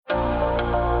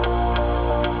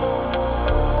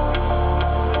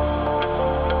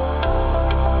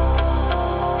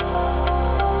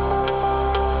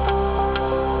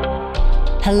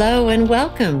Hello and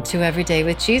welcome to Everyday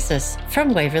with Jesus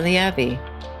from Waverly Abbey.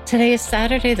 Today is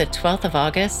Saturday, the 12th of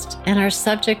August, and our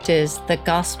subject is the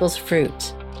Gospel's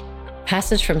fruit.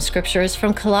 Passage from Scripture is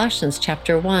from Colossians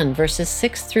chapter 1, verses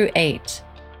 6 through 8.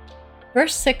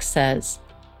 Verse 6 says,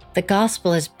 "The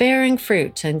Gospel is bearing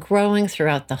fruit and growing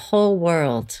throughout the whole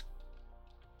world."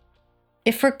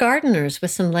 If we're gardeners with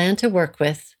some land to work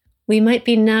with, we might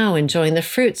be now enjoying the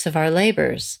fruits of our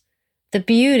labors, the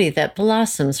beauty that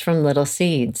blossoms from little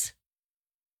seeds.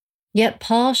 Yet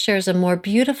Paul shares a more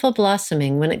beautiful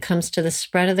blossoming when it comes to the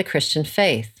spread of the Christian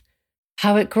faith,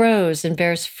 how it grows and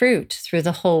bears fruit through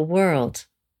the whole world.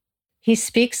 He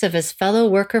speaks of his fellow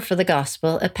worker for the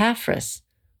gospel, Epaphras,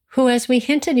 who, as we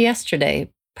hinted yesterday,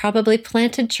 probably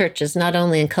planted churches not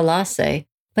only in Colossae,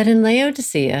 but in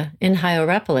Laodicea and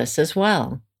Hierapolis as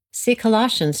well. See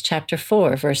Colossians chapter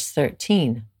 4, verse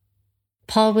 13.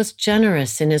 Paul was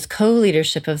generous in his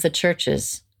co-leadership of the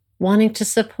churches, wanting to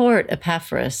support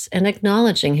Epaphras and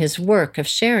acknowledging his work of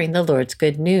sharing the Lord's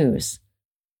good news.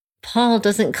 Paul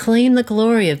doesn't claim the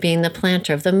glory of being the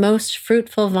planter of the most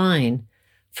fruitful vine,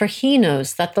 for he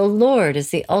knows that the Lord is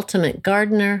the ultimate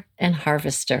gardener and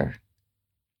harvester.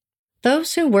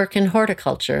 Those who work in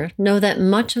horticulture know that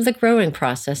much of the growing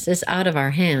process is out of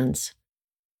our hands.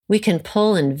 We can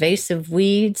pull invasive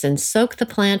weeds and soak the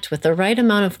plant with the right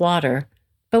amount of water,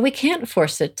 but we can't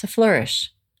force it to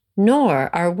flourish,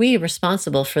 nor are we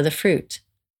responsible for the fruit.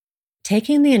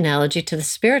 Taking the analogy to the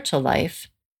spiritual life,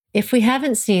 if we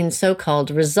haven't seen so-called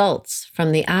results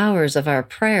from the hours of our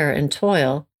prayer and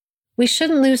toil, we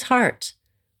shouldn't lose heart,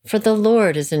 for the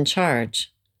Lord is in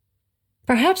charge.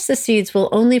 Perhaps the seeds will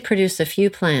only produce a few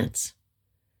plants,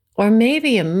 or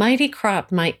maybe a mighty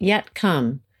crop might yet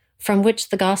come, from which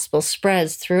the gospel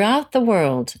spreads throughout the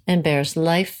world and bears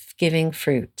life-giving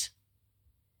fruit.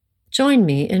 Join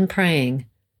me in praying.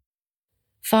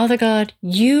 Father God,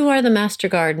 you are the master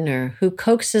gardener who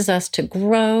coaxes us to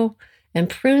grow and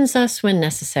prunes us when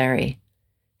necessary.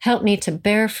 Help me to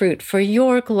bear fruit for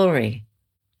your glory.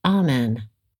 Amen.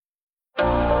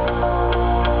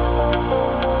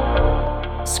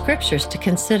 Scriptures to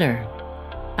consider.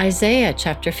 Isaiah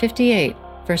chapter 58,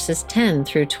 verses 10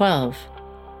 through 12.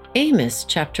 Amos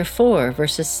chapter 4,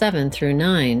 verses 7 through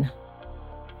 9.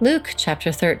 Luke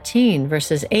chapter 13,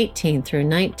 verses 18 through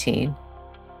 19.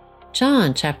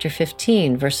 John chapter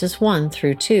 15, verses 1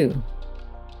 through 2.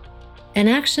 An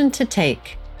action to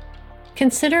take.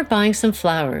 Consider buying some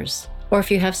flowers, or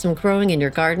if you have some growing in your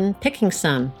garden, picking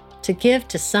some to give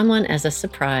to someone as a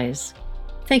surprise.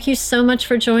 Thank you so much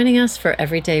for joining us for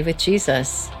Every Day with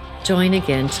Jesus. Join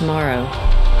again tomorrow.